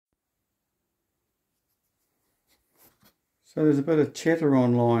So there's a bit of chatter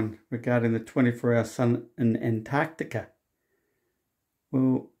online regarding the 24-hour sun in Antarctica.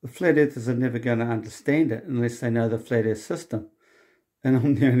 Well, the flat earthers are never going to understand it unless they know the flat earth system. And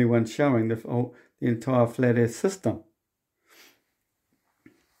I'm the only one showing the entire flat earth system.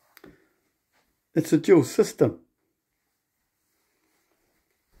 It's a dual system.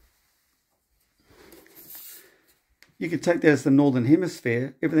 You could take that as the northern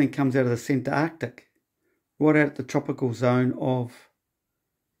hemisphere. Everything comes out of the centre Arctic, right out at the tropical zone of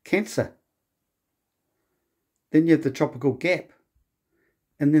Cancer. Then you have the tropical gap.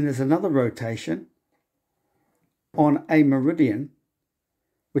 And then there's another rotation on a meridian,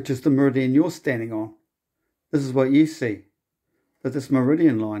 which is the meridian you're standing on. This is what you see. That this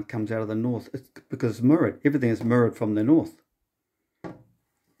meridian line comes out of the north. It's because it's mirrored. Everything is mirrored from the north.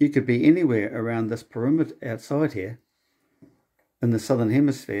 You could be anywhere around this perimeter outside here in the southern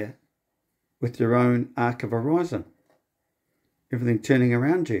hemisphere with your own arc of horizon. Everything turning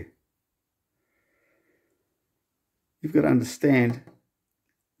around you. You've got to understand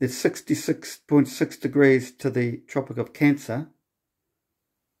there's 66.6 degrees to the Tropic of Cancer.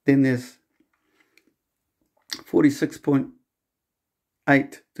 Then there's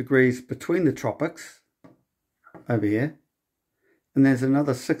 46.8 degrees between the tropics over here. And there's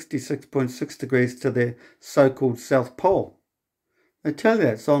another 66.6 degrees to the so-called South Pole. They tell you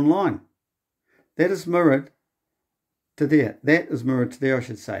it's online. That is mirrored to there. That is mirrored to there, I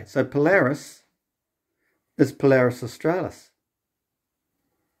should say. So Polaris is Polaris Australis.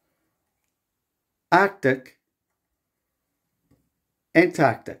 Arctic,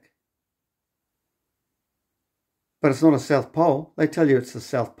 Antarctic. But it's not a South Pole. They tell you it's the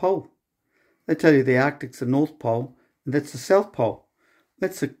South Pole. They tell you the Arctic's the North Pole and that's the South Pole.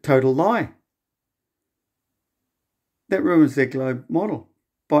 That's a total lie. That ruins their globe model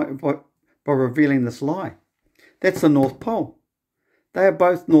by revealing this lie. That's the North Pole. They are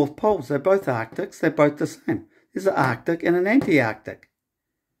both North Poles. They're both Arctics. They're both the same. There's an Arctic and an anti-Arctic.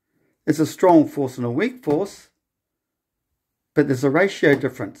 There's a strong force and a weak force, but there's a ratio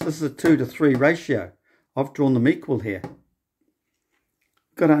difference. This is a 2 to 3 ratio. I've drawn them equal here.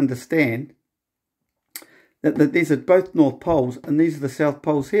 You've got to understand that these are both North Poles and these are the South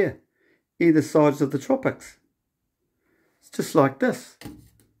Poles here, either sides of the tropics. It's just like this.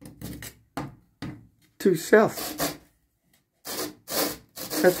 Two souths.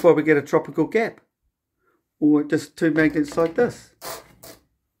 That's why we get a tropical gap. Or just two magnets like this.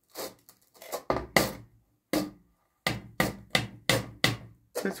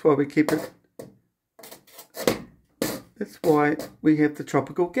 That's why we keep it. That's why we have the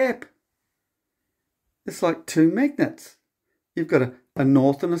tropical gap. It's like two magnets. You've got a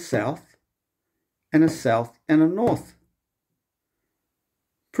north and a south and a north.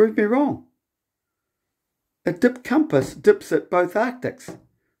 Prove me wrong. A dip compass dips at both Arctics,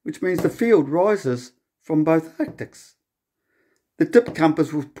 which means the field rises from both Arctics. The dip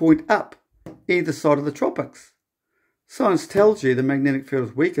compass will point up either side of the tropics. Science tells you the magnetic field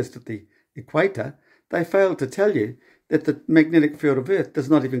is weakest at the equator. They fail to tell you that the magnetic field of Earth does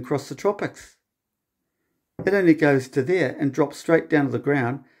not even cross the tropics. It only goes to there and drops straight down to the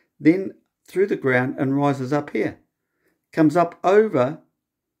ground, then through the ground and rises up here. Comes up over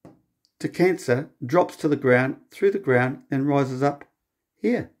to Cancer, drops to the ground, through the ground, and rises up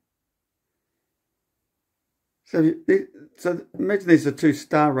here. So imagine these are two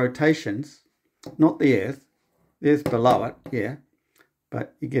star rotations, not the Earth. The Earth's below it, yeah.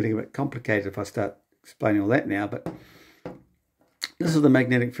 But you're getting a bit complicated if I start explaining all that now. But this is the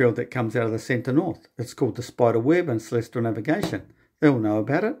magnetic field that comes out of the centre north. It's called the spider web in celestial navigation. They all know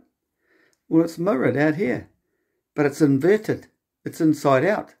about it. Well, it's mirrored out here, but it's inverted. It's inside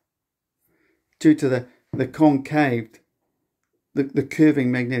out due to the concaved, the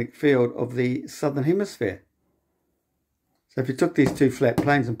curving magnetic field of the southern hemisphere. So if you took these two flat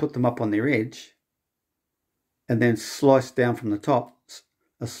planes and put them up on their edge and then sliced down from the top,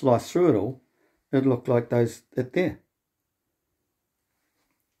 a slice through it all, it'd look like those there.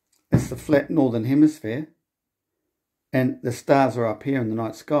 That's the flat northern hemisphere, and the stars are up here in the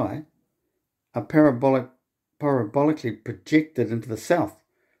night sky, are parabolically projected into the south,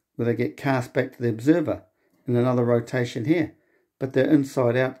 where they get cast back to the observer in another rotation here. But they're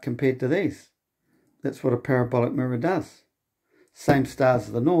inside out compared to these. That's what a parabolic mirror does. Same stars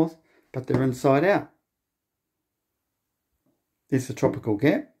to the north, but they're inside out. There's the tropical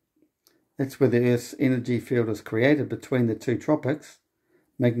gap. That's where the Earth's energy field is created between the two tropics.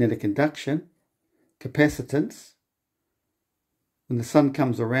 Magnetic induction, capacitance. When the sun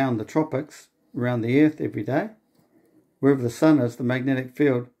comes around the tropics, around the Earth every day, wherever the sun is, the magnetic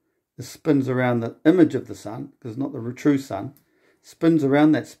field it spins around the image of the sun, because it's not the true sun, spins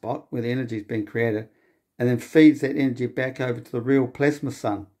around that spot where the energy is being created, and then feeds that energy back over to the real plasma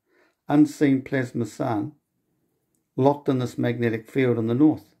sun, unseen plasma sun, locked in this magnetic field in the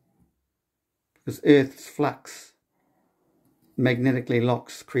north. Because Earth's flux magnetically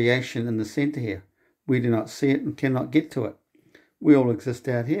locks creation in the center here. We do not see it and cannot get to it. We all exist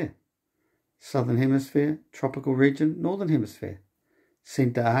out here. Southern hemisphere, tropical region, northern hemisphere.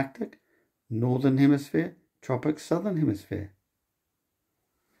 Center Arctic, northern hemisphere, tropic, southern hemisphere.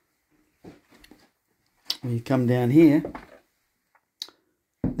 When you come down here,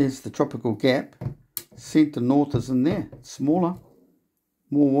 there's the tropical gap. Center north is in there. It's smaller,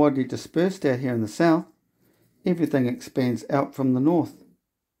 more widely dispersed out here in the south. Everything expands out from the north.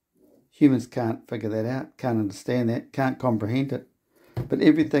 Humans can't figure that out, can't understand that, can't comprehend it. But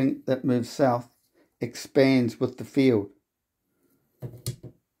everything that moves south expands with the field.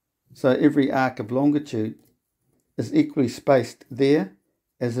 So every arc of longitude is equally spaced there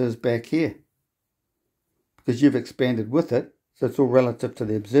as it is back here. Because you've expanded with it, so it's all relative to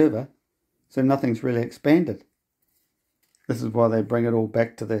the observer, so nothing's really expanded. This is why they bring it all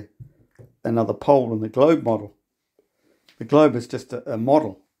back to another pole in the globe model. The globe is just a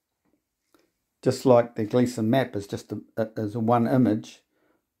model. Just like the Gleason map is just a one image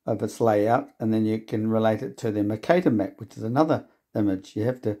of its layout, and then you can relate it to the Mercator map, which is another image. You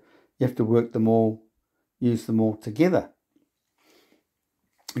have to work them all, use them all together.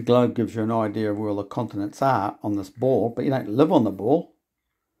 The globe gives you an idea of where all the continents are on this ball, but you don't live on the ball.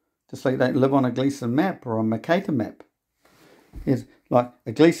 Just like you don't live on a Gleason map or a Mercator map. It's like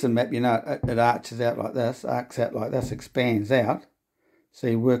a Gleason map, you know, it arches out like this, arcs out like this, expands out. So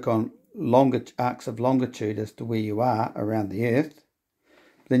you work on longer arcs of longitude as to where you are around the Earth.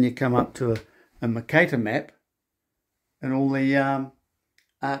 Then you come up to a Mercator map, and all the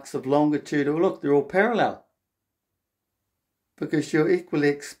arcs of longitude, oh look, they're all parallel. Because you're equally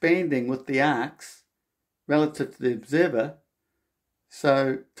expanding with the arcs relative to the observer.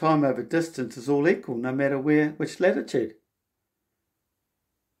 So time over distance is all equal, no matter which latitude.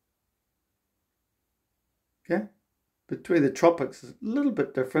 Okay? Between the tropics is a little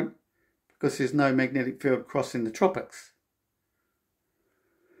bit different, because there's no magnetic field crossing the tropics.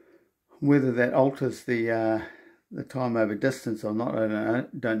 Whether that alters the time over distance or not, I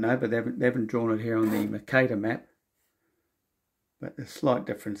don't know, but they haven't drawn it here on the Mercator map. But there's a slight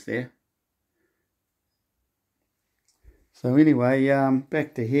difference there. So anyway,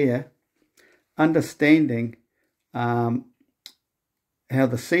 back to here, understanding how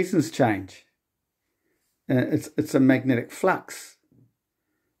the seasons change. It's a magnetic flux.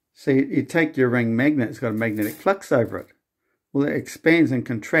 So you take your ring magnet, it's got a magnetic flux over it. Well, it expands and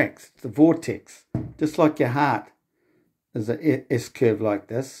contracts. It's a vortex. Just like your heart is an S-curve like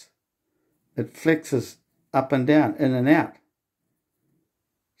this. It flexes up and down, in and out.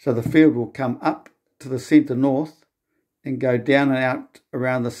 So the field will come up to the center north and go down and out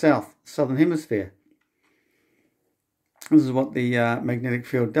around the southern hemisphere. This is what the magnetic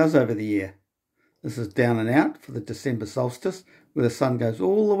field does over the year. This is down and out for the December solstice, where the sun goes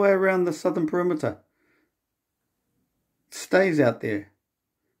all the way around the southern perimeter. Stays out there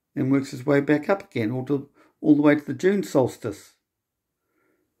and works its way back up again, all the way to the June solstice.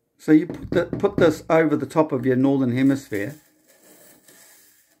 So you put this over the top of your northern hemisphere,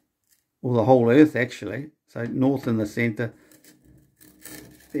 or the whole Earth actually. So north in the centre,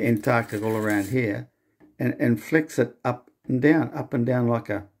 the Antarctic all around here, and flex it up and down like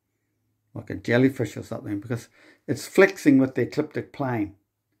a jellyfish or something, because it's flexing with the ecliptic plane.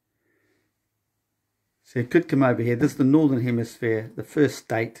 So you could come over here. This is the northern hemisphere, the first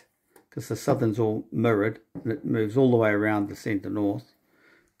state, because the southern's all mirrored, and it moves all the way around the centre north,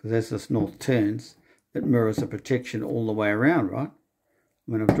 because as this north turns, it mirrors the projection all the way around, right?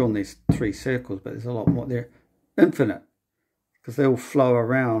 I mean, I've drawn these 3 circles, but there's a lot more. They're infinite, because they all flow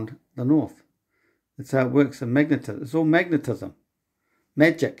around the north. That's how it works in magnetism. It's all magnetism.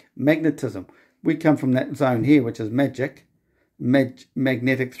 Magic, magnetism. We come from that zone here, which is magic,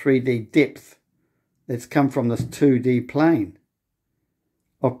 magnetic 3D depth. That's come from this 2D plane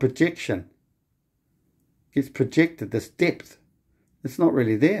of projection. It's projected, this depth. It's not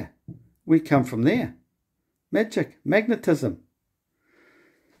really there. We come from there. Magic, magnetism.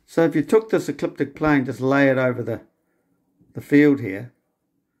 So if you took this ecliptic plane, just lay it over the field here,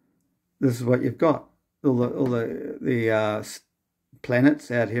 this is what you've got. All the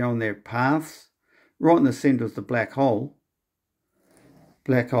planets out here on their paths. Right in the centre is the black hole.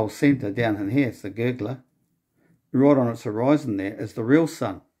 Black hole centre down in here, it's the gurgler. Right on its horizon there is the real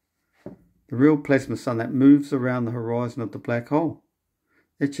sun. The real plasma sun that moves around the horizon of the black hole.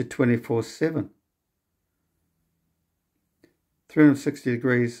 It's your 24/7. 360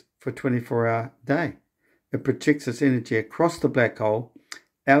 degrees for a 24-hour day. It projects its energy across the black hole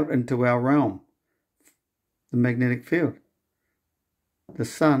out into our realm, the magnetic field. The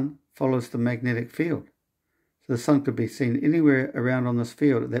sun follows the magnetic field. So the sun could be seen anywhere around on this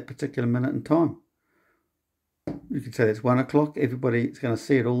field at that particular minute in time. You could say it's 1 o'clock, everybody's going to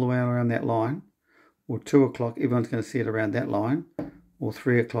see it all the way around that line. Or 2 o'clock, everyone's going to see it around that line. Or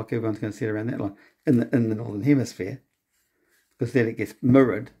 3 o'clock, everyone's going to see it around that line. In the northern hemisphere. Because then it gets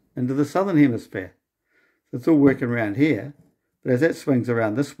mirrored into the southern hemisphere. So it's all working around here. But as that swings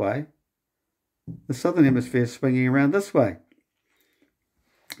around this way, the southern hemisphere is swinging around this way.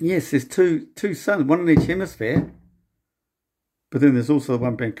 Yes, there's two suns, one in each hemisphere. But then there's also the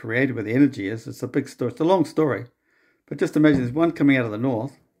one being created where the energy is. It's a big story. It's a long story. But just imagine there's one coming out of the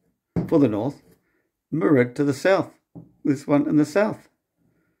north, for the north, mirrored to the south. This one in the south.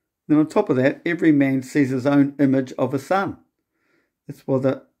 Then on top of that, every man sees his own image of a sun. That's what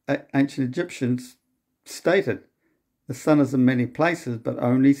the ancient Egyptians stated. The sun is in many places, but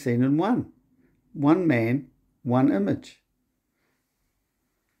only seen in one. One man, one image.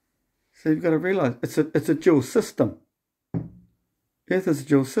 So you've got to realise it's a dual system. Earth is a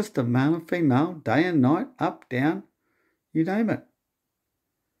dual system, male and female, day and night, up, down, you name it.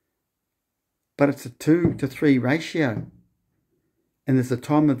 But it's a 2 to 3 ratio. And there's a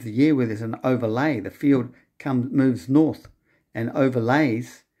time of the year where there's an overlay. The field moves north and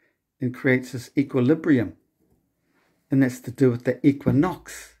overlays and creates this equilibrium. And that's to do with the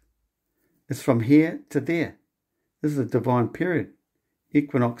equinox. It's from here to there. This is a divine period.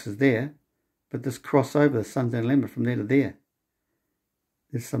 Equinox is there, but this crossover, the sun's in alignment from there to there.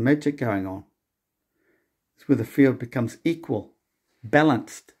 There's some magic going on. It's where the field becomes equal,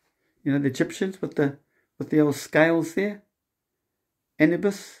 balanced. You know the Egyptians with the old scales there?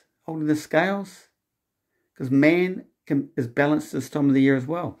 Anubis holding the scales. Because man is balanced this time of the year as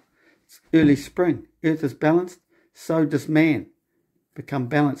well. It's early spring. Earth is balanced, so does man become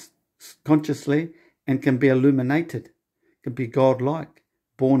balanced consciously and can be illuminated, can be godlike,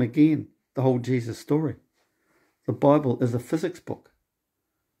 born again, the whole Jesus story. The Bible is a physics book.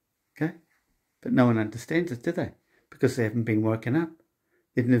 Okay? But no one understands it, do they? Because they haven't been woken up.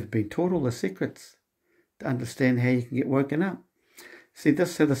 They've never been taught all the secrets to understand how you can get woken up. See,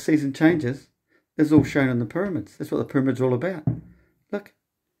 this how the season changes is all shown in the pyramids. That's what the pyramids are all about. Look,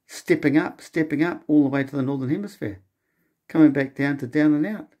 stepping up all the way to the northern hemisphere. Coming back down to down and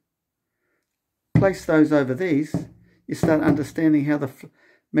out. Place those over these, you start understanding how the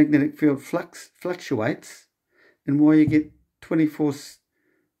magnetic field fluctuates and why you get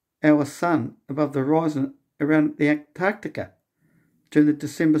 24-hour sun above the horizon around the Antarctica during the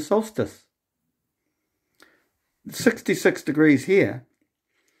December solstice. 66 degrees here,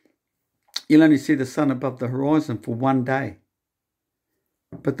 you'll only see the sun above the horizon for 1 day.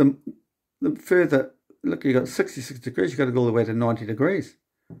 But the further, look, you've got 66 degrees, you've got to go all the way to 90 degrees.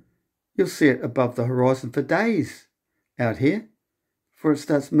 You'll see it above the horizon for days out here before it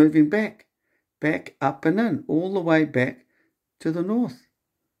starts moving back up and in, all the way back to the north.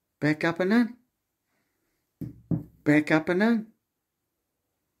 Back up and in. Back up and in.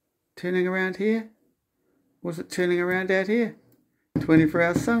 Turning around here. Was it turning around out here?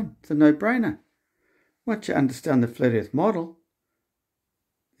 24-hour sun. It's a no-brainer. Once you understand the flat earth model,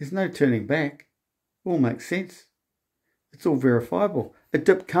 there's no turning back. All makes sense. It's all verifiable. A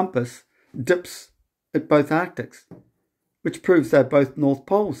dip compass dips at both Arctics, which proves they're both North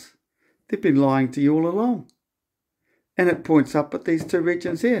Poles. They've been lying to you all along. And it points up at these two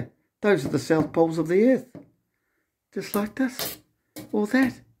regions here. Those are the South Poles of the Earth. Just like this. Or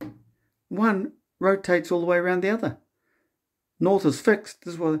that. One rotates all the way around the other. North is fixed.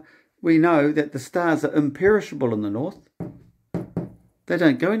 This is why we know that the stars are imperishable in the north. They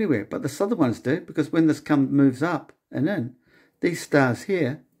don't go anywhere, but the southern ones do, because when this moves up and in, these stars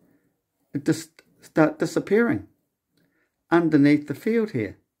here just start disappearing underneath the field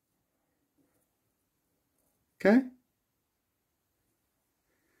here. Okay?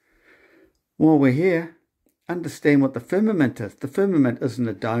 While we're here, understand what the firmament is. The firmament isn't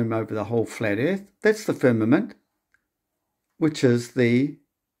a dome over the whole flat earth. That's the firmament, which is the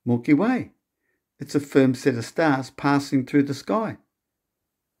Milky Way. It's a firm set of stars passing through the sky.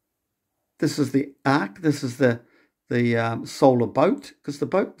 This is the arc. This is the solar boat, because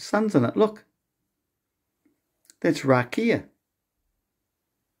the sun's in it. Look. That's Rakia.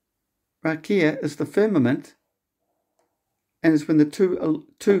 Rakia is the firmament, and it's when the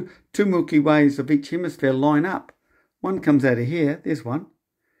two Milky Ways of each hemisphere line up. One comes out of here, there's one,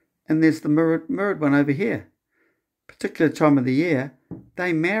 and there's the mirrored one over here. Particular time of the year,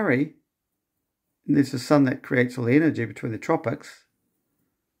 they marry, and there's the sun that creates all the energy between the tropics,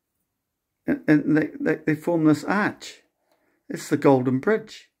 and they form this arch. It's the Golden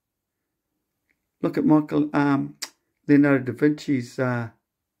Bridge. Look at Leonardo da Vinci's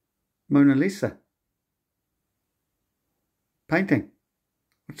Mona Lisa painting.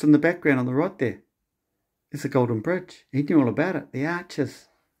 What's in the background on the right there? It's the Golden Bridge. He knew all about it. The arches.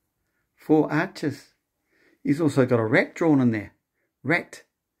 4 arches. He's also got a rat drawn in there. Rat.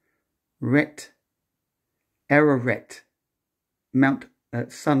 Ararat.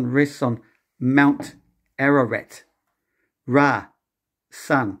 Sun rests on Mount Ararat. Ra.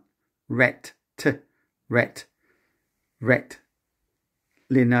 Sun. Rat. Rat.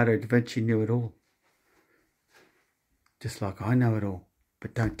 Leonardo da Vinci knew it all. Just like I know it all.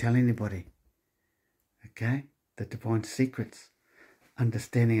 But don't tell anybody. Okay? The divine secrets.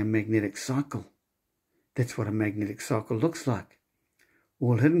 Understanding a magnetic cycle. That's what a magnetic cycle looks like.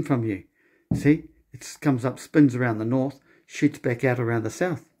 All hidden from you. See? It comes up, spins around the north, shoots back out around the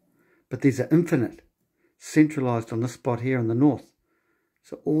south. But these are infinite. Centralized on this spot here in the north.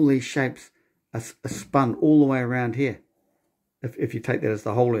 So all these shapes are spun all the way around here. If you take that as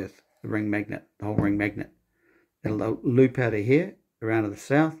the whole Earth, the ring magnet, the whole ring magnet. It'll loop out of here, around to the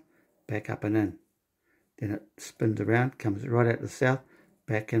south, back up and in. Then it spins around, comes right out to the south,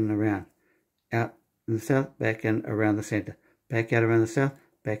 back in and around. Out in the south, back in, around the centre. Back out around the south,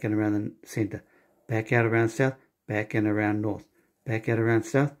 back in around the centre. Back out around south, back in around north. Back out around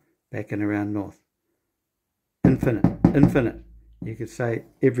south, back in around north. Infinite, infinite. You could say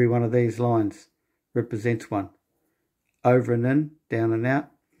every one of these lines represents one. Over and in, down and out.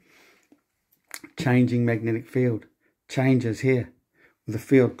 Changing magnetic field. Changes here. The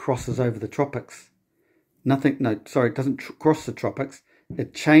field crosses over the tropics. It doesn't cross the tropics.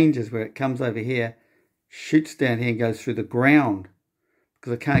 It changes where it comes over here, shoots down here and goes through the ground.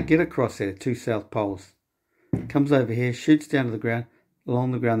 Because it can't get across there, 2 south poles. It comes over here, shoots down to the ground.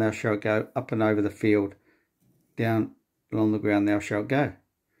 Along the ground thou shalt go, up and over the field. Down along the ground thou shalt go.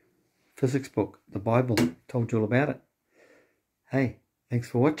 Physics book, the Bible, told you all about it. Hey, thanks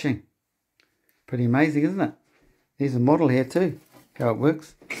for watching. Pretty amazing, isn't it? There's a model here too, how it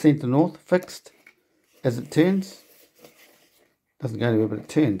works. Centre north, fixed. As it turns, doesn't go anywhere, but it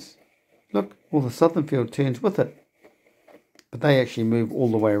turns. Look, all the southern field turns with it. But they actually move all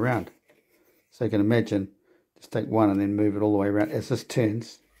the way around. So you can imagine, just take one and then move it all the way around. As this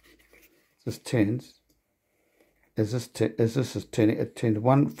turns, as this is turning, it turns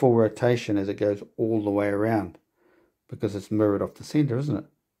one full rotation as it goes all the way around. Because it's mirrored off the centre, isn't it?